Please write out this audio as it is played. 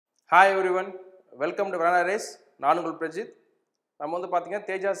Hi everyone, welcome to Veranda race. நான் உங்கள் பிரஜித். நம்ம வந்து பாத்தீங்கன்னா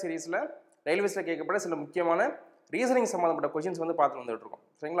தேஜா சீரிஸ்ல ரயில்வேஸ்ல கேட்கப்பட்ட சில முக்கியமான ரீசனிங் சம்பந்தப்பட்ட क्वेश्चंस வந்து பார்த்து வந்துட்டு இருக்கோம்.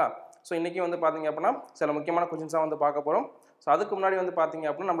 சரிங்களா? சோ இன்னைக்கு வந்து பாத்தீங்க அப்படினா சில முக்கியமான क्वेश्चंஸா வந்து பார்க்க போறோம். சோ அதுக்கு முன்னாடி வந்து பாத்தீங்க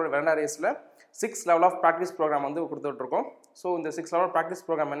அப்படினா நம்மளோட Veranda raceல 6 level of practice program வந்து கொடுத்துட்டு இருக்கோம். சோ இந்த 6 level of practice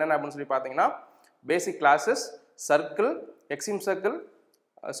program என்னென்ன அப்படினு சொல்லி பாத்தீங்கன்னா basic classes, circle, exim circle,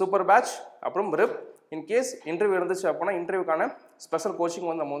 super batch, அப்புறம் RIP. In case interview இருந்துச்சு அப்படினா இன்டர்வியூக்கான ஸ்பெஷல் கோச்சிங்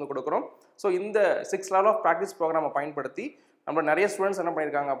வந்து நம்ம வந்து கொடுக்குறோம். ஸோ இந்த 6 level of practice program பயன்படுத்தி நம்ம நிறைய ஸ்டூடெண்ட்ஸ் என்ன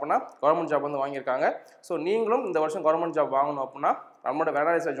பண்ணியிருக்காங்க அப்படின்னா கவர்மெண்ட் ஜாப் வந்து வாங்கியிருக்காங்க. ஸோ நீங்களும் இந்த வருஷம் கவர்மெண்ட் ஜாப் வாங்கணும் அப்படின்னா நம்மளோட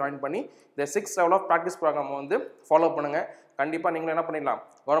Veranda raceல ஜாயின் பண்ணி இந்த 6 level of practice program வந்து ஃபாலோ பண்ணுங்கள். கண்டிப்பாக நீங்களும் என்ன பண்ணிடலாம்,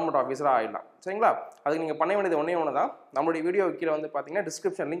 கவர்மெண்ட் ஆஃபீஸராக ஆகிடலாம். சரிங்களா? அதுக்கு நீங்கள் பண்ண வேண்டியது ஒன்று தான், நம்மளுடைய வீடியோ கீழே வந்து பார்த்தீங்கன்னா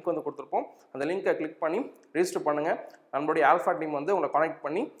டிஸ்கிரிப்ஷன் லிங்க் வந்து கொடுத்துருப்போம். அந்த லிங்கை கிளிக் பண்ணி ரெஜிஸ்டர் பண்ணுங்கள். நம்மளுடைய ஆல்ஃபா டீம் வந்து உங்களை கனெக்ட்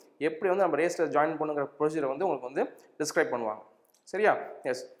பண்ணி எப்படி வந்து நம்ம ரேஸில் ஜாயின் பண்ணுங்கிற ப்ரொசீஜரை வந்து உங்களுக்கு வந்து டிஸ்கிரைப் பண்ணுவாங்க. சரியா?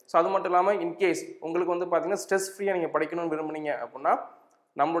 எஸ். ஸோ அது மட்டும் இல்லாமல் இன்கேஸ் உங்களுக்கு வந்து பார்த்தீங்கன்னா ஸ்ட்ரெஸ் ஃப்ரீயாக நீங்கள் படிக்கணும்னு விரும்புனீங்க அப்படின்னா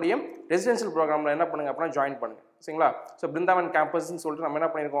நம்மளுடைய ரெசிடென்ஷியல் ப்ரோக்ராமில் என்ன பண்ணுங்க அப்படின்னா ஜாயின் பண்ணுங்கள். சரிங்களா? ஸோ பிருந்தாவன் கேம்பஸ்ன்னு சொல்லிட்டு நம்ம என்ன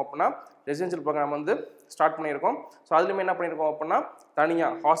பண்ணியிருக்கோம் அப்படின்னா ரெசிடென்ஷியல் ப்ரோக்ராம் வந்து ஸ்டார்ட் பண்ணியிருக்கோம். ஸோ அதுலேயுமே என்ன பண்ணியிருக்கோம் அப்படின்னா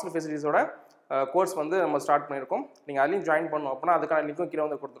தனியாக ஹாஸ்டல் ஃபெசிலிட்டிஸோட கோர்ஸ் வந்து நம்ம ஸ்டார்ட் பண்ணியிருக்கோம். நீங்கள் அதுலேயும் ஜாயின் பண்ணணும் அப்படின்னா அதுக்கான லிங்க்கும் கீழே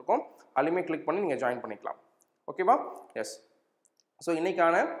வந்து கொடுத்துருக்கோம். அதுலேயுமே கிளிக் பண்ணி நீங்கள் ஜாயின் பண்ணிக்கலாம். ஓகேவா? எஸ். ஸோ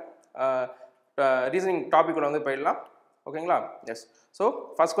இன்றைக்கான ரீசனிங் டாபிக் வந்து போயிடலாம். ஓகேங்களா? எஸ். ஸோ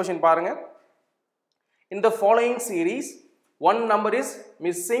ஃபர்ஸ்ட் கொஸ்டின் பாருங்கள். இன் the following series one number is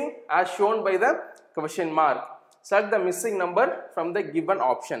missing as shown by the question mark. Select the missing number from the given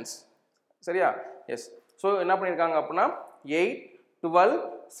options. சரியா? எஸ். ஸோ என்ன பண்ணியிருக்காங்க அப்படின்னா 8, 12,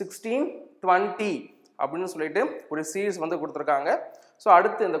 16, 20 அப்படின்னு சொல்லிட்டு ஒரு சீரீஸ் வந்து கொடுத்துருக்காங்க. ஸோ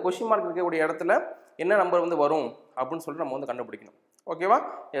அடுத்து இந்த கொஸ்டின் மார்க் இருக்கக்கூடிய இடத்துல என்ன நம்பர் வந்து வரும் அப்படின்னு சொல்லிட்டு நம்ம வந்து கண்டுபிடிக்கணும். ஓகேவா?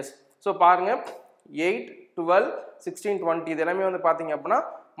 எஸ். ஸோ பாருங்க 8, 12, 16, 20 இது எல்லாமே வந்து பார்த்தீங்க அப்படின்னா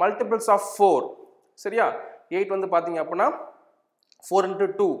மல்டிபிள்ஸ் ஆஃப் 4. சரியா? 8 வந்து பார்த்தீங்க அப்படின்னா 4 into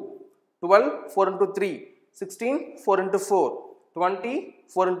 2, 12 4 into 3, 16 4 into 4, 20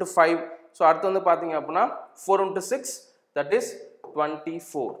 4 into 5. So அடுத்து வந்து பார்த்தீங்க அப்படின்னா 4 into 6 that is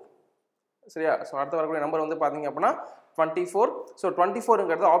 24. சரியா? ஸோ அடுத்து வரக்கூடிய நம்பர் வந்து பார்த்தீங்க அப்படின்னா 24. ஸோ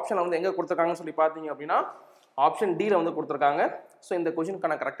 24ங்கிறது ஆப்ஷனில் வந்து எங்கே கொடுத்துருக்காங்கன்னு சொல்லி பார்த்தீங்க அப்படின்னா ஆப்ஷன் டியில் வந்து கொடுத்துருக்காங்க. ஸோ இந்த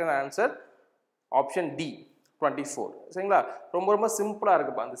கொஸ்டினுக்கான கரெக்டான ஆன்சர் ஆப்ஷன் டி 24. சரிங்களா? ரொம்ப ரொம்ப சிம்பிளாக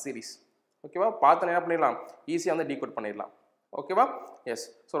இருக்குப்பா அந்த சீரீஸ். ஓகேவா? பார்த்து என்ன பண்ணிடலாம், ஈஸியாக வந்து டீகோட் பண்ணிடலாம். ஓகேவா? எஸ்.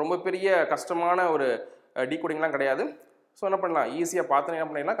 ஸோ ரொம்ப பெரிய கஷ்டமான ஒரு டீகோடிங்லாம் கிடையாது. ஸோ என்ன பண்ணலாம், ஈஸியாக பார்த்து என்ன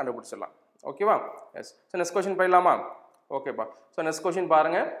பண்ணிடலாம், கண்டுபிடிச்சிடலாம். ஓகேவா? எஸ். ஸோ நெக்ஸ்ட் கொஸ்டின் போயிடலாமா? ஓகேப்பா. ஸோ நெக்ஸ்ட் கொஸ்டின்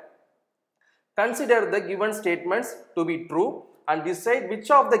பாருங்கள். Consider the given statements to be true and decide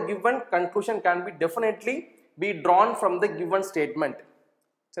which of the given conclusion can be definitely be Tran from the given statement.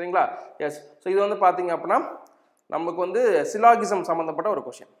 சரிங்களா? எஸ். ஸோ இது வந்து பார்த்தீங்க அப்படின்னா நமக்கு வந்து சிலாகிசம் சம்மந்தப்பட்ட ஒரு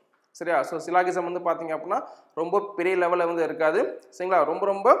கொஸ்டின். சரியா? ஸோ சிலாகிசம் வந்து பார்த்தீங்க அப்படின்னா ரொம்ப பெரிய லெவலில் வந்து இருக்காது. சரிங்களா? ரொம்ப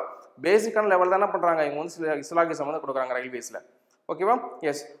ரொம்ப பேசிக்கான லெவல் தான் என்ன பண்ணுறாங்க இவங்க வந்து சிலாகிசம் வந்து கொடுக்குறாங்க ரயில்வேஸில். ஓகேவா?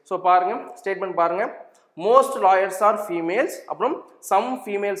 எஸ். ஸோ பாருங்க ஸ்டேட்மெண்ட் பாருங்க. மோஸ்ட் லாயர்ஸ் ஆர் ஃபீமேல்ஸ், அப்புறம் சம்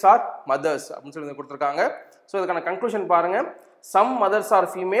ஃபீமேல்ஸ் ஆர் மதர்ஸ் அப்படின்னு சொல்லி கொடுத்துருக்காங்க. ஸோ இதுக்கான கன்க்ளூஷன் பாருங்க. Some mothers R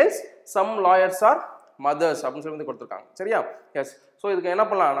females, some lawyers R mothers அப்படின்னு சொல்லி வந்து கொடுத்துருக்காங்க. சரியா? எஸ். ஸோ இதுக்கு என்ன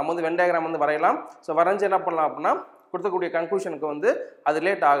பண்ணலாம், நம்ம வந்து வென் டயக்ராம் வந்து வரையலாம். ஸோ வரைஞ்சி என்ன பண்ணலாம் அப்படின்னா கொடுத்தக்கூடிய கன்க்ளூஷனுக்கு வந்து அது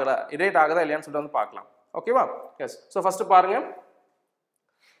ரிலேட் ஆகுதா இல்லையான்னு சொல்லிட்டு வந்து பார்க்கலாம். ஓகேவா? எஸ். ஸோ ஃபர்ஸ்ட் பாருங்க,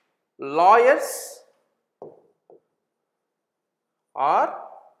 லாயர்ஸ் ஆர்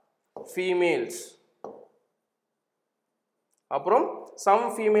ஃபீமேல்ஸ், அப்புறம் சம்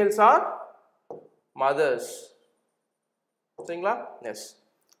ஃபீமேல்ஸ் ஆர் மதர்ஸ். சரிங்களா? எஸ்.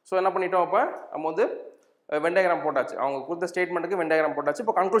 ஸோ என்ன பண்ணிட்டோம், அப்போ நம்ம வந்து வென் டயக்ராம் போட்டாச்சு, அவங்க கொடுத்த ஸ்டேட்மெண்ட்டுக்கு வென் டயக்ராம் போட்டாச்சு.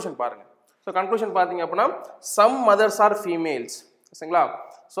 இப்போ கன்க்ளூஷன் பாருங்க. ஸோ கன்க்ளூஷன் பார்த்தீங்க அப்படின்னா சம் மதர்ஸ் ஆர் ஃபீமேல்ஸ். சரிங்களா?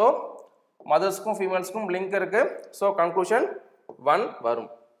 ஸோ மதர்ஸ்க்கும் ஃபீமேல்ஸ்க்கும் லிங்க் இருக்கு. ஸோ கன்க்ளூஷன் 1 வரும்.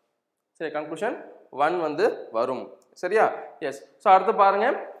 சரி, கன்க்ளூஷன் 1 வந்து வரும். சரியா? எஸ். ஸோ அடுத்து பாருங்க,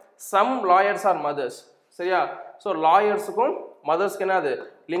 சம் லாயர்ஸ் ஆர் மதர்ஸ். சரியா? ஸோ லாயர்ஸுக்கும் மதர்ஸ்க்கு என்ன அது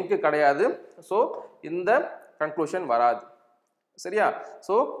லிங்க் கிடையாது. ஸோ இந்த கன்க்ளூஷன் வராது. சரியா?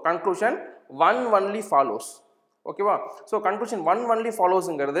 So conclusion 1 only follows. ஓகேவா? ஸோ கன்க்ளூஷன் 1 only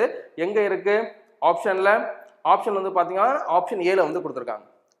follows-ங்கிறது எங்கே இருக்கு, ஆப்ஷன் வந்து பார்த்தீங்கன்னா ஆப்ஷன் ஏல வந்து கொடுத்துருக்காங்க.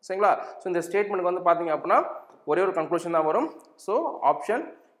 சரிங்களா? ஸோ இந்த ஸ்டேட்மெண்ட்டுக்கு வந்து பார்த்தீங்க அப்படின்னா ஒரே ஒரு கன்க்ளூஷன் தான் வரும். So option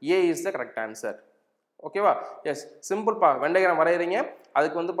A is the correct answer. ஓகேவா? எஸ். சிம்பிள்ப்பா. வென் டயக்ராம் வரைகிறீங்க,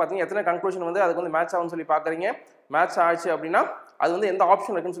 அதுக்கு வந்து பார்த்தீங்கன்னா எத்தனை கன்க்ளூஷன் வந்து அதுக்கு வந்து மேட்ச் ஆகும்னு சொல்லி பார்க்குறீங்க. மேட்ச் ஆச்சு அப்படின்னா அது வந்து எந்த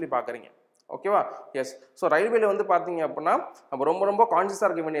ஆப்ஷன் இருக்குன்னு சொல்லி பார்க்குறீங்க. ஓகேவா? எஸ். ஸோ ரயில்வேல வந்து பார்த்தீங்க அப்படின்னா நம்ம ரொம்ப ரொம்ப கான்சியஸாக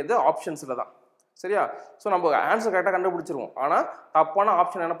இருக்க வேண்டியது ஆப்ஷன்ஸில் தான். சரியா? ஸோ நம்ம ஆன்சர் கரெக்டாக கண்டுபிடிச்சிருவோம், ஆனால் தப்பான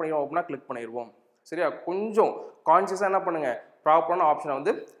ஆப்ஷன் என்ன பண்ணிடுவோம் அப்படின்னா கிளிக் பண்ணிடுவோம். சரியா? கொஞ்சம் கான்சியஸாக என்ன பண்ணுங்க, ப்ராப்பரான ஆப்ஷனை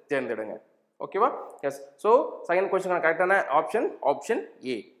வந்து தேர்ந்தெடுங்க. ஓகேவா? எஸ். ஸோ செகண்ட் கொஸ்டின் கரெக்டான ஆப்ஷன்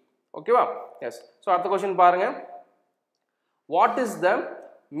ஏ. ஓகேவா? எஸ். ஸோ அடுத்த கொஸ்டின் பாருங்க. What is the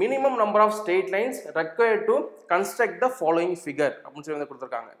minimum number of straight lines required to construct the following figure அப்படின்னு சொல்லி வந்து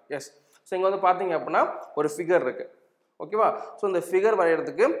கொடுத்துருக்காங்க. எஸ். ஸோ இங்கே வந்து பார்த்தீங்க அப்படின்னா ஒரு ஃபிகர் இருக்கு. ஓகேவா? ஸோ இந்த ஃபிகர்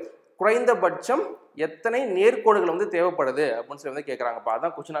வரைகிறதுக்கு குறைந்தபட்சம் எத்தனை நேர்கோடுகள் வந்து தேவைப்படுது அப்படின்னு சொல்லி வந்து கேட்குறாங்கப்பா.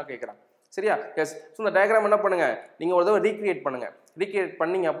 அதான் கொஸ்டினாக கேட்குறாங்க. சரியா? எஸ். ஸோ இந்த டயக்ராம் என்ன பண்ணுங்க, நீங்கள் ஒரு தடவை ரீக்ரியேட் பண்ணுங்க. ரீக்ரியேட்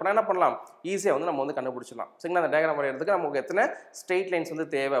பண்ணீங்க அப்படின்னா என்ன பண்ணலாம், ஈஸியாக வந்து நம்ம வந்து கண்டுபிடிச்சிடலாம். சரிங்களா? அந்த டயக்ராம் வரைகிறதுக்கு நமக்கு எத்தனை ஸ்ட்ரெயிட் லைன்ஸ் வந்து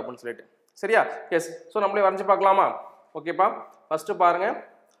தேவை அப்படின்னு சொல்லிட்டு. சரியா? எஸ். ஸோ நம்மளே வரைஞ்சு பார்க்கலாமா? ஓகேப்பா. ஃபர்ஸ்ட் பாருங்க,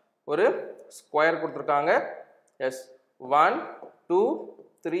 ஒரு ஸ்கொயர் கொடுத்துருக்காங்க. எஸ். 1 2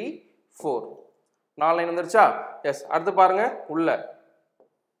 3 4 4 லைன் வந்துருச்சா? எஸ். அடுத்து பாருங்க உள்ள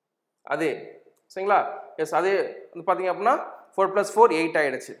அதே. சரிங்களா? எஸ். அதே வந்து பார்த்தீங்க அப்படின்னா 4 + 4 8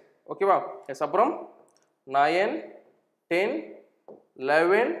 ஆயிடுச்சு. ஓகேவா? எஸ். அப்புறம் 9 10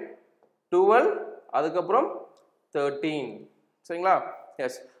 11 12 அதுக்கப்புறம் 13. சரிங்களா?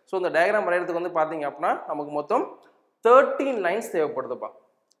 எஸ். ஸோ இந்த டயக்ராம் வரைகிறதுக்கு வந்து பார்த்தீங்க அப்படின்னா நமக்கு மொத்தம் 13 லைன்ஸ் தேவைப்படுதுப்பா.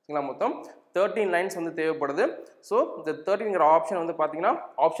 சரிங்களா? மொத்தம் 13 லைன்ஸ் வந்து தேவைப்படுது. ஸோ இந்த 13ங்கிற ஆப்ஷன் வந்து பார்த்தீங்கன்னா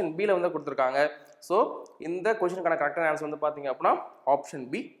ஆப்ஷன் பியில் வந்து கொடுத்துருக்காங்க. ஸோ இந்த கொஸ்டினுக்கான கரெக்டான ஆன்சர் வந்து பார்த்தீங்க அப்படின்னா ஆப்ஷன்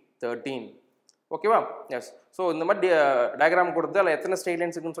பி 13. ஓகேவா? எஸ். ஸோ இந்த மாதிரி டயக்ராம் கொடுத்து அதில் எத்தனை ஸ்ட்ரெயிட்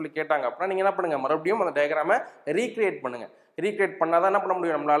லைன்ஸ் இருக்குன்னு சொல்லி கேட்டாங்க அப்படின்னா நீங்கள் என்ன பண்ணுங்க, மறுபடியும் அந்த டயக்ராமை ரீக்ரியேட் பண்ணுங்க. ரீக்ரியேட் பண்ணால் தான் என்ன பண்ண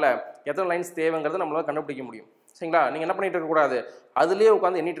முடியும், நம்மளால எத்தனை லைன்ஸ் தேவைங்கிறது நம்மளால கண்டுபிடிக்க முடியும். சரிங்களா? நீங்கள் என்ன பண்ணிட்டு இருக்கக்கூடாது, அதுலேயே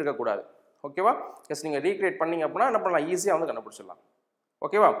உட்காந்து எண்ணிட்டு இருக்கக்கூடாது. ஓகேவா? எஸ். நீங்கள் ரீக்ரியேட் பண்ணீங்க அப்படின்னா என்ன பண்ணலாம், ஈஸியாக வந்து கண்டுபிடிச்சிடலாம்.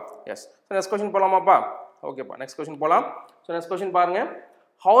 ஓகேவா? எஸ். So next question போகலாமாப்பா? ஓகேப்பா, நெக்ஸ்ட் கொஸ்டின் போகலாம். ஸோ நெக்ஸ்ட் கொஸ்டின் பாருங்க.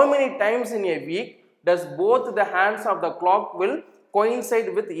 How many times in a week does both the hands of the clock will coincide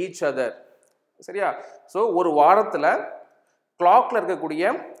with each other? சரியா? ஸோ ஒரு வாரத்தில் கிளாக்ல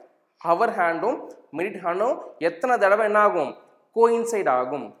இருக்கக்கூடிய ஹவர் ஹேண்டும் மினிட் ஹேண்டும் எத்தனை தடவை என்ன ஆகும், கோயின்சைட்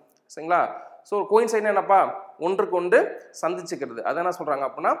ஆகும். சரிங்களா? ஸோ கோயின்சைட்னா என்னப்பா, ஒன்றுக்கு ஒன்று சந்திச்சுக்கிறது. அதை என்ன சொல்கிறாங்க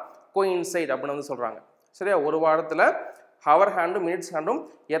அப்படின்னா கோயின்சைட் அப்படின்னு வந்து சொல்கிறாங்க. சரியா? ஒரு வாரத்தில் ஹவர் ஹேண்டும் மினிட்ஸ் ஹேண்டும்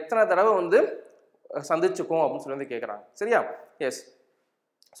எத்தனை தடவை வந்து சந்திச்சுக்கும் அப்படின்னு சொல்லி வந்து கேட்குறாங்க. சரியா? எஸ்.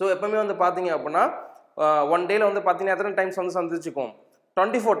 ஸோ எப்பவுமே வந்து பார்த்தீங்க அப்படின்னா ஒன் டேல வந்து பார்த்தீங்கன்னா எத்தனை டைம்ஸ் வந்து சந்திச்சுக்கும்,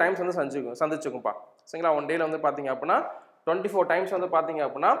 24 டைம்ஸ் வந்து சந்திச்சுக்கும்ப்பா. சரிங்களா? ஒன் டேல வந்து பார்த்தீங்க அப்படின்னா 24 டைம்ஸ் வந்து பார்த்தீங்க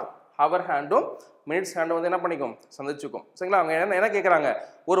அப்படின்னா ஹவர் ஹேண்டும் மினிட்ஸ் ஹேண்டும் வந்து என்ன பண்ணிக்கும், சந்திச்சுக்கும். சரிங்களா? அவங்க என்ன கேட்குறாங்க,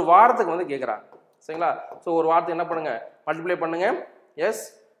 ஒரு வாரத்துக்கு வந்து கேட்குறாங்க. சரிங்களா? ஸோ ஒரு வாரத்துக்கு என்ன பண்ணுங்க, மல்டிப்ளை பண்ணுங்க. S.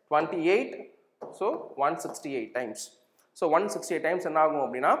 28. So 168 times. So 168 times என்ன ஆகும்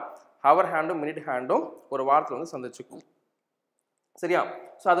அப்படின்னா ஹவர் ஹேண்டும் மினிட் ஹேண்டும் ஒரு வாரத்தில் வந்து சந்திச்சுக்கும். சரியா?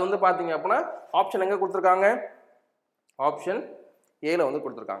 ஸோ அது வந்து பார்த்தீங்க அப்படின்னா ஆப்ஷன் எங்கே கொடுத்துருக்காங்க, ஆப்ஷன் ஏல வந்து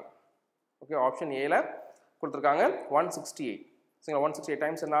கொடுத்துருக்காங்க. ஓகே, ஆப்ஷன் ஏல கொடுத்துருக்காங்க 168. சரிங்களா? 168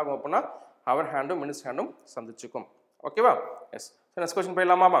 டைம்ஸ் என்ன ஆகும் அப்படின்னா ஹவர் ஹேண்டும் மினிட்ஸ் ஹேண்டும் சந்திச்சுக்கும். ஓகேவா? எஸ். Next question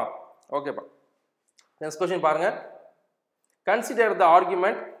போயிடலாமாமா? ஓகேப்பா. நெக்ஸ்ட் கொஸ்டின் பாருங்க. Consider the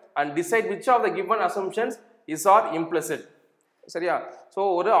argument and decide which of the given assumptions is R implicit. சரியா? ஸோ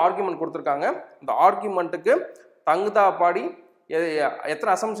ஒரு ஆர்குமெண்ட் கொடுத்துருக்காங்க. இந்த ஆர்குமெண்ட்டுக்கு தகுந்தாப்பாடி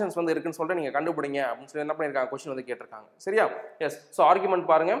எத்தனை அசம்ஷன்ஸ் வந்து இருக்குன்னு சொல்லிட்டு நீங்கள் கண்டுபிடிங்க அப்படின்னு சொல்லி என்ன பண்ணியிருக்காங்க, கொஸ்டின் வந்து கேட்டிருக்காங்க. சரியா? எஸ். ஸோ ஆர்குமெண்ட்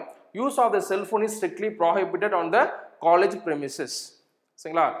பாருங்க. Use of the cellphone is strictly prohibited on the college premises.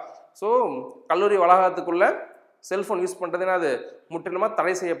 சரிங்களா? ஸோ கல்லூரி வளாகத்துக்குள்ள செல்ஃபோன் யூஸ் பண்ணுறதுன்னா அது முற்றிலுமாக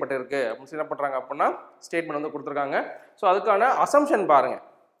தடை செய்யப்பட்டிருக்கு அப்படின்னு சொல்லி என்ன பண்ணுறாங்க அப்படின்னா ஸ்டேட்மெண்ட் வந்து கொடுத்துருக்காங்க. ஸோ அதுக்கான அசம்ஷன் பாருங்க.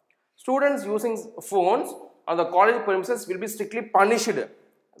 Students using phones on the college premises will be strictly punished.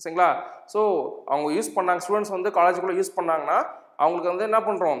 சரிங்களா? ஸோ அவங்க யூஸ் பண்ணாங்க, ஸ்டூடெண்ட்ஸ் வந்து காலேஜுக்குள்ளே யூஸ் பண்ணாங்கன்னா அவங்களுக்கு வந்து என்ன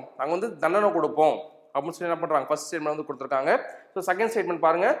பண்ணுறோம், நாங்கள் வந்து தண்டனை கொடுப்போம் அப்படின்னு சொல்லி என்ன பண்ணுறாங்க, ஃபர்ஸ்ட் ஸ்டேட்மெண்ட் வந்து கொடுத்துருக்காங்க. ஸோ செகண்ட் ஸ்டேட்மெண்ட்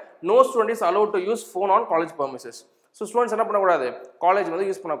பாருங்க. No student is allot to use phone on college premises. So students என்ன பண்ணக்கூடாது, காலேஜ் வந்து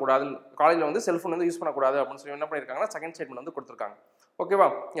யூஸ் பண்ணக்கூடாது, காலேஜில் வந்து செல்ஃபோன் வந்து யூஸ் பண்ணக்கூடாது அப்படின்னு சொல்லி என்ன பண்ணியிருக்காங்கன்னா செகண்ட் ஸ்டேட்மெண்ட் வந்து கொடுத்துருக்காங்க. ஓகேவா?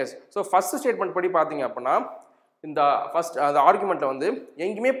 எஸ். ஸோ ஃபர்ஸ்ட் ஸ்டேட்மெண்ட் படி பார்த்தீங்க அப்படின்னா இந்த ஃபர்ஸ்ட் அந்த ஆர்குமெண்ட்டில் வந்து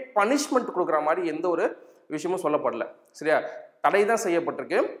எங்கேயுமே பனிஷ்மெண்ட் கொடுக்குற மாதிரி எந்த ஒரு விஷயமும் சொல்லப்படல. சரியா? தடை தான்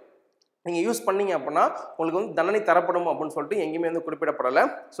செய்யப்பட்டிருக்கு. நீங்கள் யூஸ் பண்ணீங்க அப்படின்னா உங்களுக்கு வந்து தண்டனை தரப்படும் அப்படின்னு சொல்லிட்டு எங்கேயுமே வந்து குறிப்பிடப்படலை.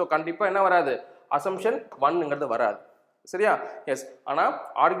 ஸோ கண்டிப்பாக என்ன வராது, அசம்ஷன் 1ங்கிறது வராது. சரியா? எஸ். ஆனால்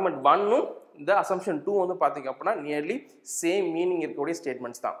ஆர்குமெண்ட் 1ம் இந்த அசம்ஷன் 2 வந்து பார்த்தீங்க அப்படின்னா நியர்லி சேம் மீனிங் இருக்கக்கூடிய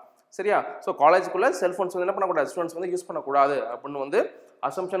ஸ்டேட்மெண்ட்ஸ் தான். சரியா? ஸோ காலேஜுக்குள்ளே செல்ஃபோன்ஸ் வந்து என்ன பண்ணக்கூடாது, ஸ்டூடெண்ட்ஸ் வந்து யூஸ் பண்ணக்கூடாது அப்படின்னு வந்து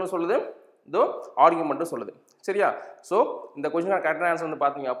அசம்ஷனும் சொல்லுது, இதோ ஆர்குமெண்ட்டும் சொல்லுது. சரியா? ஸோ இந்த கொஸ்டின் கரெக்டான ஆன்சர் வந்து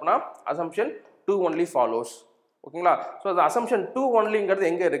பார்த்தீங்க அப்படின்னா அசம்ஷன் 2 ஒன்லி ஃபாலோஸ். ஓகேங்களா? ஸோ அந்த அசம்ஷன் 2 ஒன்லிங்கிறது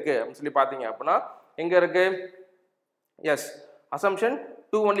எங்கே இருக்குது அப்படின்னு சொல்லி பார்த்தீங்க அப்படின்னா எங்கே இருக்குது, எஸ், அசம்ஷன்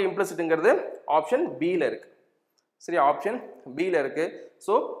 2 ஒன்லி இம்ப்ளிசிட்ங்கிறது ஆப்ஷன் பியில் இருக்குது. சரியா? ஆப்ஷன் பியில் இருக்குது.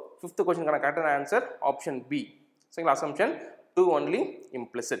 ஸோ ஃபிஃப்த் கொஸ்டினுக்கான கரெக்டான ஆன்சர் ஆப்ஷன் பி. சரிங்களா? Assumption 2 only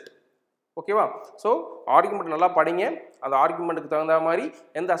implicit. ஓகேவா? ஸோ ஆர்குமெண்ட் நல்லா படிங்க. அந்த ஆர்குமெண்ட்டுக்கு தகுந்த மாதிரி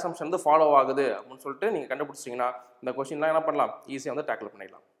எந்த அசம்ஷன் வந்து ஃபாலோ ஆகுது அப்படின்னு சொல்லிட்டு நீங்கள் கண்டுபிடிச்சிட்டிங்கன்னா இந்த கொஷின்லாம் என்ன பண்ணலாம், ஈஸியாக வந்து டேக்கிள்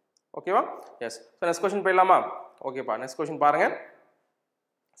பண்ணிடலாம். ஓகேவா? எஸ். ஸோ நெக்ஸ்ட் கொஷின் போயிடலாமா? ஓகேப்பா, நெக்ஸ்ட் கொஷின் பாருங்க.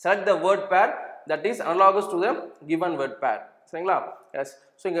 Select the word pair that is analogous to the given word pair. சரிங்களா? எஸ்.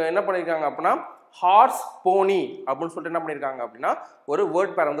 ஸோ இங்கே என்ன பண்ணியிருக்காங்க அப்படின்னா ஹார்ஸ் போனி அப்படின்னு சொல்லிட்டு என்ன பண்ணியிருக்காங்க அப்படின்னா ஒரு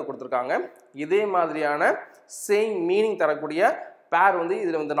வேர்ட் பேர் வந்து கொடுத்துருக்காங்க. இதே மாதிரியான சேம் மீனிங் தரக்கூடிய பேர் வந்து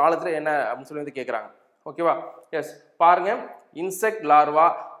இதில் வந்து 4 என்ன அப்படின்னு சொல்லி வந்து கேட்குறாங்க. ஓகேவா? எஸ். பாருங்க, insect larva,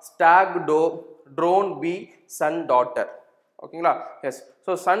 stock to, drone B, Sun daughter. ஓகேங்களா? எஸ்.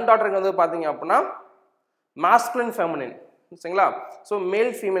 ஸோ சன் டாட்டருக்கு வந்து பார்த்தீங்க அப்படின்னா மாஸ்குலின் ஃபெமினின். சரிங்களா? ஸோ மேல்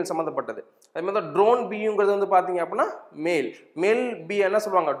ஃபீமேல் சம்மந்தப்பட்டது. அதே மாதிரி தான் ட்ரோன் பிங்கிறது வந்து பார்த்தீங்க அப்படின்னா மேல் பி என்ன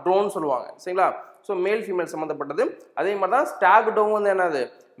சொல்லுவாங்க, ட்ரோன் சொல்லுவாங்க. சரிங்களா? ஸோ மேல் ஃபீமேல் சம்மந்தப்பட்டது. அதே மாதிரி தான் ஸ்டாக் டோவும் வந்து என்னது,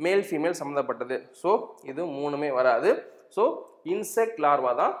 மேல் ஃபீமேல் சம்மந்தப்பட்டது. ஸோ இது 3மே வராது. ஸோ இன்செக்ட்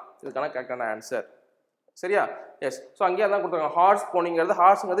லார்வா தான் இதுக்கான கரெக்டான ஆன்சர். சரியா? எஸ். ஸோ அங்கேயே தான் கொடுத்துருக்காங்க. ஹார்ஸ் போனிங்கிறது,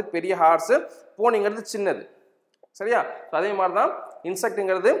 ஹார்ஸுங்கிறது பெரிய ஹார்ஸு, போனிங்கிறது சின்னது. சரியா? ஸோ அதே மாதிரி தான்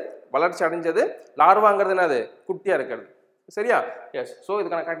இன்செக்ட்டுங்கிறது வளர்ச்சி அடைஞ்சது, லார்வாங்கிறது என்னது, குட்டியாக இருக்கிறது. சரியா? எஸ். ஸோ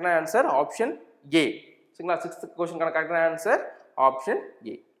இதுக்கான கரெக்டான ஆன்சர் ஆப்ஷன் ஏ. சரிங்களா? 6th கொஸ்டினுக்கான கரெக்டான ஆன்சர் ஆப்ஷன்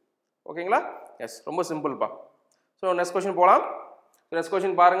ஏ. ஓகேங்களா? எஸ். ரொம்ப சிம்பிள்ப்பா. ஸோ நெக்ஸ்ட் கொஸ்டின் போகலாம். நெக்ஸ்ட்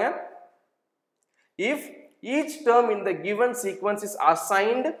கொஸ்டின் பாருங்க. If each term in the given sequence is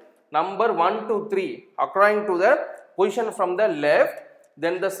assigned number 1 to 3 according to the position from the left,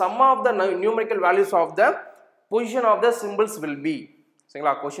 then the sum of the numerical values of the position of the symbols will be.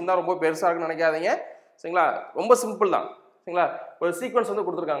 சரிங்களா? Question தான் ரொம்ப பெருசாக இருக்குன்னு நினைக்காதீங்க. சரிங்களா? ரொம்ப simple தான். சரிங்களா? ஒரு சீக்வன்ஸ் வந்து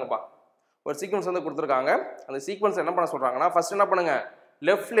கொடுத்துருக்காங்கப்பா. ஒரு சீக்வன்ஸ் வந்து கொடுத்துருக்காங்க. அந்த சீக்வன்ஸ் என்ன பண்ண சொல்கிறாங்கன்னா ஃபர்ஸ்ட் என்ன பண்ணுங்க,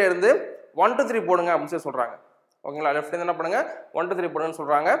 லெஃப்ட்ல இருந்து 1 to 3 போடுங்க அப்படின்னு சொல்லி சொல்கிறாங்க. ஓகேங்களா? லெஃப்ட்ல இருந்து என்ன பண்ணுங்க, 1 to 3 போடுங்கன்னு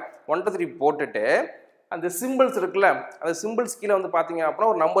சொல்கிறாங்க. 1 to 3 போட்டுட்டு அந்த சிம்பிள்ஸ் இருக்குல்ல, அந்த சிம்பிள்ஸ் கீழே வந்து பார்த்தீங்க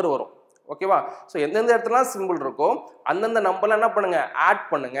அப்படின்னா ஒரு நம்பர் வரும். ஓகேவா? ஸோ எந்தெந்த இடத்துலாம் சிம்பிள் இருக்கோ அந்தந்த நம்பர்லாம் என்ன பண்ணுங்க, ஆட்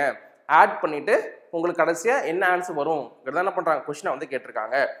பண்ணுங்க. ஆட் பண்ணிட்டு உங்களுக்கு கடைசியாக என்ன ஆன்சர் வரும்ங்கிறத என்ன பண்ணுறாங்க, கொஸ்டினை வந்து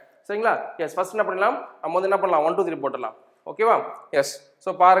கேட்டிருக்காங்க. சரிங்களா? எஸ். ஃபர்ஸ்ட் என்ன பண்ணலாம், நம்ம வந்து என்ன பண்ணலாம், 1 to 3 போட்டுடலாம். ஓகேவா? எஸ். ஸோ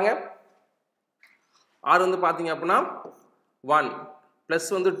பாருங்க, ஆர் வந்து பார்த்தீங்க அப்படின்னா 1 ப்ளஸ்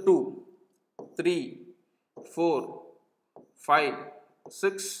வந்து 2 3 4 5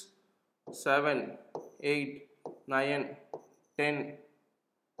 6 7 8 9 10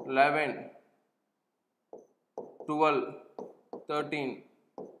 11 12 13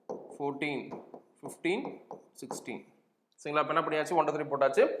 14 15 16. சரிங்களா? இப்போ என்ன பண்ணியாச்சு, 1 to 3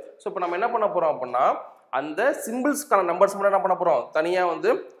 போட்டாச்சு. ஸோ இப்போ நம்ம என்ன பண்ண போகிறோம் அப்படின்னா அந்த சிம்பிள்ஸ்க்கான நம்பர்ஸ் மட்டும் என்ன பண்ண போகிறோம், தனியாக வந்து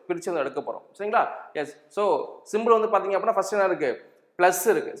பிரித்து வந்து எடுக்க போகிறோம். சரிங்களா? எஸ். ஸோ சிம்பிள் வந்து பார்த்தீங்க அப்படின்னா ஃபர்ஸ்ட் என்ன இருக்குது, ப்ளஸ்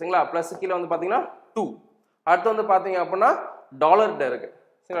இருக்குது. சரிங்களா? ப்ளஸ் கீழே வந்து பார்த்தீங்கன்னா 2. அடுத்து வந்து பார்த்தீங்க அப்படின்னா டாலர் இருக்குது.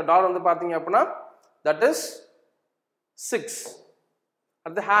 சரிங்களா? டாலர் வந்து பார்த்தீங்க அப்படின்னா தட் இஸ் 6.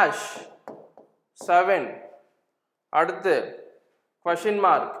 அடுத்து ஹேஷ் 7. அடுத்து question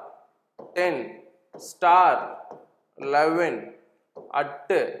mark 10, star 11,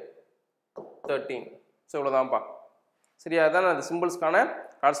 at 13. So இவ்வளோதான்ப்பா. சரியா? அதுதான் அந்த சிம்பிள்ஸ்க்கான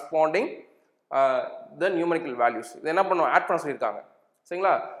கரஸ்பாண்டிங் த நியூமரிக்கல் வேல்யூஸ். இது என்ன பண்ணுவோம், ஆட் பண்ண சொல்லியிருக்காங்க.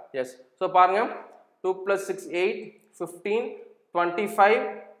 சரிங்களா? எஸ். ஸோ பாருங்க, 2 + 6 8 15 25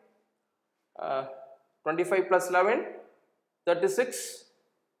 25 + 11 36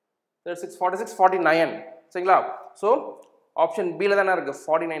 46 49. சரிங்களா? ஸோ ஆப்ஷன் பியில் தானே இருக்குது,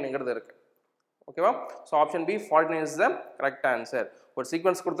 49ங்கிறது இருக்குது. ஓகேவா? So option B 49 is the correct answer. ஒரு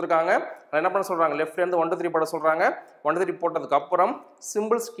சீக்வன்ஸ் கொடுத்துருக்காங்க, அதை என்ன பண்ண சொல்கிறாங்க, லெஃப்ட்லேருந்து 1 to 3 போட சொல்கிறாங்க. 1 to 3 போட்டதுக்கு அப்புறம்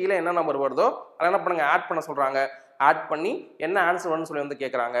சிம்பிள்ஸ் கீழே என்ன நம்பர் வருதோ அதை என்ன பண்ணுங்க, ஆட் பண்ண சொல்கிறாங்க. ஆட் பண்ணி என்ன ஆன்சர் வரும்னு சொல்லி வந்து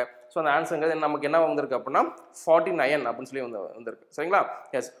கேட்குறாங்க. ஸோ அந்த ஆன்சருங்கிறது நமக்கு என்ன வந்திருக்கு அப்படின்னா 49 அப்படின்னு சொல்லி வந்திருக்கு. சரிங்களா?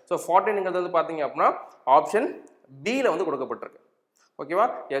 எஸ். ஸோ 49ங்கிறது வந்து பார்த்தீங்க அப்படின்னா ஆப்ஷன் பியில் வந்து கொடுக்கப்பட்டிருக்கு. ஓகேவா?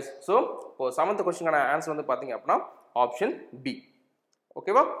 எஸ். ஸோ இப்போ 7th கொஸ்டினுக்கான ஆன்சர் வந்து பார்த்தீங்க அப்படின்னா ஆப்ஷன் பி.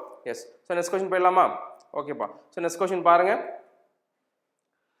 ஓகேவா? எஸ். ஸோ நெக்ஸ்ட் கொஸ்டின் போயிடலாமா? ஓகேப்பா. ஸோ நெக்ஸ்ட் கொஸ்டின் பாருங்க.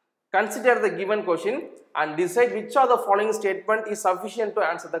 Consider the given question and decide which of the following statement is sufficient to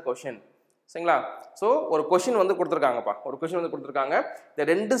answer the question. சரிங்களா? ஸோ ஒரு கொஷின் வந்து கொடுத்துருக்காங்கப்பா. ஒரு கொஷின் வந்து கொடுத்துருக்காங்க. இந்த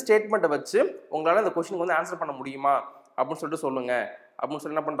 2 ஸ்டேட்மெண்ட்டை வச்சு உங்களால் இந்த கொஷினுக்கு வந்து ஆன்சர் பண்ண முடியுமா அப்படின்னு சொல்லிட்டு சொல்லுங்க அப்படின்னு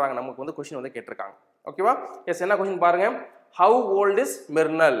சொல்லி என்ன பண்ணுறாங்க, நமக்கு வந்து கொஷின் வந்து கேட்டிருக்காங்க. ஓகேவா? எஸ். என்ன கொஷின் பாருங்க, ஹவு ஓல்ட் இஸ்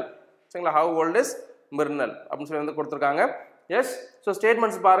மிர்னல். சரிங்களா? ஹவு ஓல்ட் இஸ் மிர்னல் அப்படின்னு சொல்லி வந்து கொடுத்துருக்காங்க. எஸ். ஸோ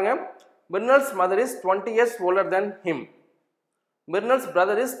ஸ்டேட்மெண்ட்ஸ் பாருங்க. மிர்னல்ஸ் mother is 20 years older than him. மிர்னல்ஸ்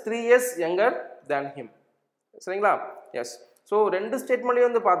brother is 3 years younger than him. சரிங்களா? எஸ். ஸோ 2 ஸ்டேட்மெண்ட்லையும்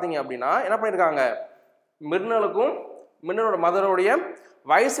வந்து பார்த்தீங்க அப்படின்னா என்ன பண்ணியிருக்காங்க, மிர்னலுக்கும் மிர்னலோட மதருடைய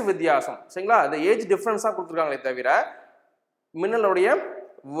வயசு வித்தியாசம். சரிங்களா? அந்த ஏஜ் டிஃப்ரென்ஸாக கொடுத்துருக்காங்களே தவிர மிர்னலுடைய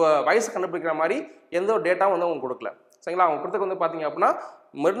வயசு கண்டுபிடிக்கிற மாதிரி எந்த ஒரு டேட்டாவும் வந்து அவங்க கொடுக்கல. சரிங்களா அவங்க கொடுத்தது வந்து பார்த்தீங்க அப்படின்னா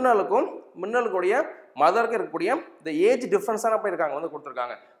மிர்னலுக்கும் மிர்னலுக்குடைய மதருக்கு இருக்கக்கூடிய இந்த ஏஜ் டிஃப்ரென்ஸான போயிருக்காங்க வந்து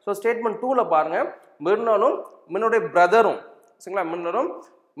கொடுத்துருக்காங்க. ஸோ ஸ்டேட்மெண்ட் 2ல பாருங்க மிர்னலும் மின்னுடைய பிரதரும் சரிங்களா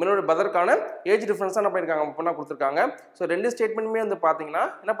மின்னோட பிரதருக்கான ஏஜ் டிஃபரன்ஸ் என்ன பண்ணியிருக்காங்க அப்படின்னா கொடுத்துருக்காங்க. ஸோ ரெண்டு ஸ்டேட்மெண்ட்டுமே வந்து பார்த்தீங்கன்னா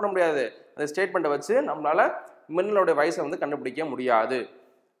என்ன பண்ண முடியாது, அந்த ஸ்டேட்மெண்ட்டை வச்சு நம்மளால மின்னலோட வயசை வந்து கண்டுபிடிக்க முடியாது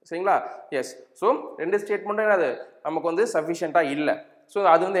சரிங்களா. எஸ் ஸோ ரெண்டு ஸ்டேட்மெண்ட்டும் என்னது நமக்கு வந்து சஃபிஷியண்ட்டாக இல்லை. ஸோ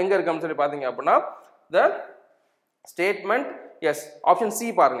அது வந்து எங்கே இருக்குன்னு சொல்லி பார்த்தீங்க அப்படின்னா the statement S option C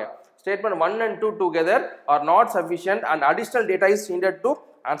பாருங்க. Statement 1 and 2 together are not sufficient and additional data is needed to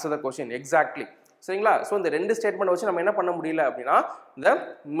answer the question. Exactly. சரிங்களா. ஸோ இந்த ரெண்டு ஸ்டேட்மெண்ட் வச்சு நம்ம என்ன பண்ண முடியல அப்படின்னா இந்த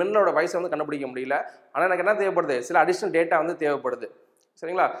மின்னலோட வயசை வந்து கண்டுபிடிக்க முடியல. ஆனால் எனக்கு என்ன தேவைப்படுது, சில அடிஷ்னல் டேட்டா வந்து தேவைப்படுது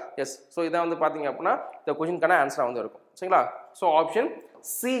சரிங்களா. எஸ் ஸோ இதான் வந்து பார்த்தீங்க அப்படின்னா இந்த கொஷினுக்கான ஆன்சராக வந்து இருக்கும் சரிங்களா. So option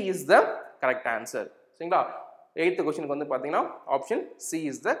C is the correct answer சரிங்களா. 8th கொஷினுக்கு வந்து பார்த்தீங்கன்னா option C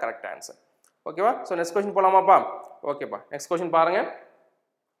is the correct answer. ஓகேவா. So next question போகலாமாப்பா. ஓகேப்பா. நெக்ஸ்ட் கொஷின் பாருங்க.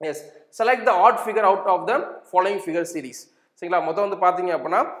 S select the odd figure out of the following figure series சரிங்களா. மொத்தம் வந்து பார்த்தீங்க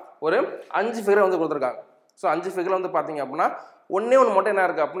அப்படின்னா ஒரு 5 ஃபிகரை வந்து கொடுத்துருக்காங்க. ஸோ 5 ஃபிகரில் வந்து பார்த்தீங்க அப்படின்னா ஒன்று மட்டும் என்ன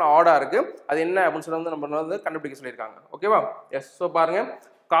இருக்குது அப்படின்னா ஆடாக இருக்குது. அது என்ன அப்படின்னு சொல்லி வந்து நம்ம வந்து கண்டுபிடிக்க சொல்லியிருக்காங்க. ஓகேவா. எஸ் ஸோ பாருங்கள்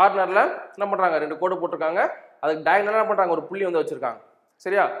கார்னரில் என்ன பண்ணுறாங்க, 2 கோடு போட்டிருக்காங்க. அதுக்கு டயக்னலாக என்ன பண்ணுறாங்க, ஒரு புள்ளி வந்து வச்சுருக்காங்க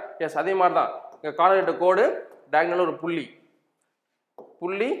சரியா. எஸ் அதே மாதிரி தான் இங்கே கார்னர் 2 கோடு, டயக்னலாக ஒரு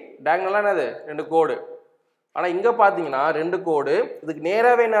புள்ளி டயக்னலாக என்னது 2 கோடு. ஆனால் இங்கே பார்த்தீங்கன்னா 2 கோடு, இதுக்கு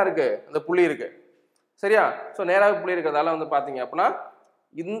நேராகவே என்ன இருக்குது, அந்த புள்ளி இருக்குது சரியா. ஸோ நேராக புள்ளி இருக்கிறதால வந்து பார்த்தீங்க அப்படின்னா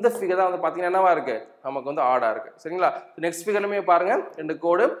இந்த ஃபிகர் தான் வந்து பார்த்தீங்கன்னா என்னவா இருக்குது, நமக்கு வந்து ஆடாக இருக்குது சரிங்களா. நெக்ஸ்ட் ஃபிகர்லுமே பாருங்கள் 2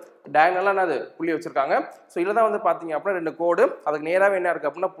 கோடு டயக்னலாக என்னது புள்ளி வச்சுருக்காங்க. ஸோ இதில் தான் வந்து பார்த்தீங்க அப்படின்னா 2 கோடு, அதுக்கு நேராகவே என்ன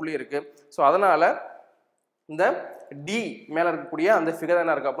இருக்குது அப்படின்னா புள்ளி இருக்குது. ஸோ அதனால் இந்த டி மேலே இருக்கக்கூடிய அந்த ஃபிகர்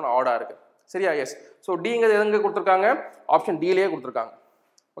என்ன இருக்குது அப்படின்னா ஆடாக இருக்குது சரியா. எஸ் ஸோ டிங்கிறது எங்கே கொடுத்துருக்காங்க, ஆப்ஷன் டிலேயே கொடுத்துருக்காங்க.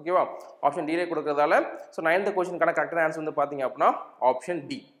 ஓகேவா. ஆப்ஷன் டிலே கொடுக்கறதால ஸோ 9th கொஸ்டினுக்கான கரெக்டான ஆன்சர் வந்து பார்த்தீங்க அப்படின்னா ஆப்ஷன்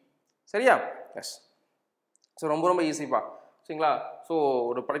டி சரியா. எஸ் ஸோ ரொம்ப ஈஸிப்பா சரிங்களா. ஸோ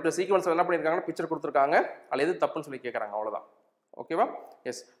ஒரு பர்டிகுலர் சீக்வன்ஸ் என்ன பண்ணியிருக்காங்கன்னா பிக்சர் கொடுத்துருக்காங்க, அதில் எது தப்புன்னு சொல்லி கேட்குறாங்க அவ்வளோதான். ஓகேவா.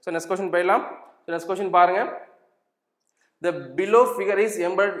 எஸ் ஸோ நெக்ஸ்ட் கொஸ்டின் போயிடலாம். ஸோ நெக்ஸ்ட் கொஸ்டின் பாருங்க. The below figure is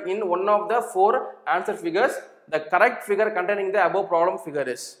embedded in one of the 4 answer figures. The correct figure containing the above problem figure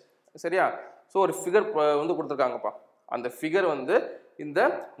is சரியா. ஸோ ஒரு ஃபிகர் வந்து கொடுத்துருக்காங்கப்பா. அந்த ஃபிகர் வந்து இந்த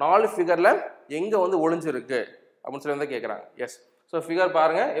 4 ஃபிகரில் எங்கே வந்து ஒளிஞ்சிருக்கு அப்படின்னு சொல்லி வந்து கேட்குறாங்க. எஸ் ஸோ ஃபிகர்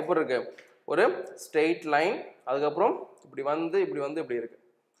பாருங்கள் எப்படி இருக்கு, ஒரு ஸ்ட்ரெயிட் லைன், அதுக்கப்புறம் இப்படி வந்து இப்படி இருக்கு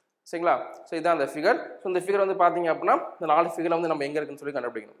சரிங்களா. ஸோ இதுதான் அந்த ஃபிகர். ஸோ இந்த ஃபிகர் வந்து பார்த்தீங்க அப்படின்னா இந்த 4 ஃபிகரில் வந்து நம்ம எங்கே இருக்குன்னு சொல்லி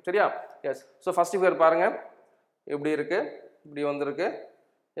கண்டுபிடிக்கணும் சரியா. எஸ் ஸோ ஃபர்ஸ்ட் ஃபிகர் பாருங்கள் எப்படி இருக்கு, இப்படி வந்துருக்கு.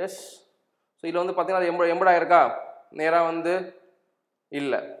 எஸ் ஸோ இதில் வந்து பார்த்தீங்கன்னா அது எம்படாக இருக்கா, நேராக வந்து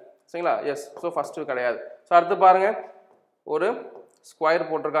இல்லை சரிங்களா. எஸ் ஸோ ஃபஸ்ட்டு கிடையாது. ஸோ அடுத்து பாருங்கள் ஒரு ஸ்கொயர்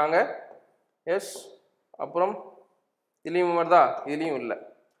போட்டிருக்காங்க. எஸ் அப்புறம் இதுலேயும் வருதா, இதுலேயும் இல்லை.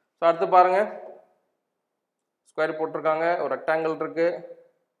 ஸோ அடுத்து பாருங்கள் ஸ்கொயர் போட்டிருக்காங்க, ஒரு ரெக்டாங்கிள் இருக்குது.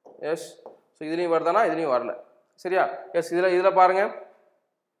 எஸ் ஸோ இதுலேயும் வருதானா, இதுலேயும் வரல சரியா. எஸ் இதில் பாருங்கள்.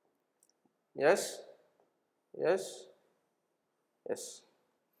 எஸ் எஸ் எஸ்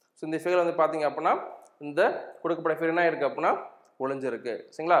ஸோ இந்த ஃபிகர் வந்து பார்த்தீங்க அப்படின்னா இந்த கொடுக்கப்பட்ட ஃபிகர் என்ன இருக்குது அப்படின்னா ஒளிஞ்சிருக்கு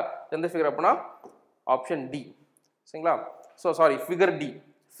சரிங்களா. எந்த ஃபிகர் அப்படின்னா ஆப்ஷன் டி சரிங்களா. ஸோ சாரி ஃபிகர்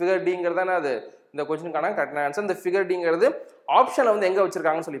டிங்கிறது தானே அது இந்த கொஸ்டினுக்கான கரெக்டான ஆன்சர். இந்த ஃபிகர் டிங்கிறது ஆப்ஷனில் வந்து எங்கே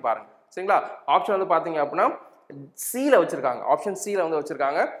வச்சுருக்காங்கன்னு சொல்லி பாருங்க சரிங்களா. ஆப்ஷன் வந்து பார்த்தீங்க அப்படின்னா சியில் வச்சுருக்காங்க, ஆப்ஷன் சியில் வந்து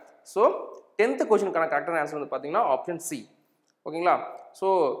வச்சுருக்காங்க. ஸோ 10th கொஸ்டினுக்கான கரெக்டான ஆன்சர் வந்து பார்த்தீங்கன்னா ஆப்ஷன் சி. ஓகேங்களா. ஸோ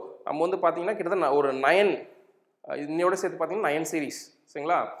நம்ம வந்து பார்த்தீங்கன்னா கிட்டத்தட்ட ஒரு 9 இன்னையோட சேர்த்து பார்த்தீங்கன்னா 9 சீரீஸ்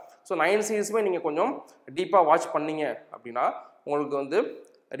சரிங்களா. ஸோ 9 சீரீஸுமே நீங்கள் கொஞ்சம் டீப்பாக வாட்ச் பண்ணீங்க அப்படின்னா உங்களுக்கு வந்து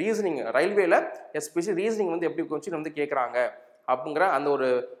ரீசனிங் ரயில்வேல எஸ்பெஷலி ரீசனிங் வந்து எப்படி கொஸ்டின் வந்து கேட்குறாங்க அப்படிங்கிற அந்த ஒரு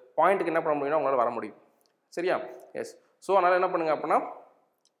பாயிண்ட்டுக்கு என்ன பண்ண முடியும்னா உங்களால் வர முடியும் சரியா. எஸ் ஸோ அதனால் என்ன பண்ணுங்கள் அப்படின்னா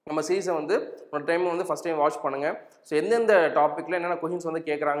நம்ம சீரீஸை வந்து ஒரு டைம் வந்து ஃபஸ்ட் டைம் வாட்ச் பண்ணுங்கள். ஸோ எந்தெந்த டாப்பிக்கில் என்னென்ன கொஷின்ஸ் வந்து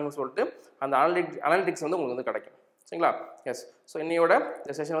கேட்குறாங்கன்னு சொல்லிட்டு அந்த அனாலிட்டிக்ஸ் வந்து உங்களுக்கு வந்து கிடைக்கும் சரிங்களா. எஸ் ஸோ இன்னையோட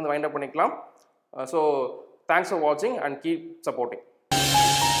இந்த செஷன் வந்து வைண்ட் அப் பண்ணிக்கலாம். ஸோ தேங்க்ஸ் ஃபார் வாட்சிங் அண்ட் கீப் சப்போர்ட்டிங்.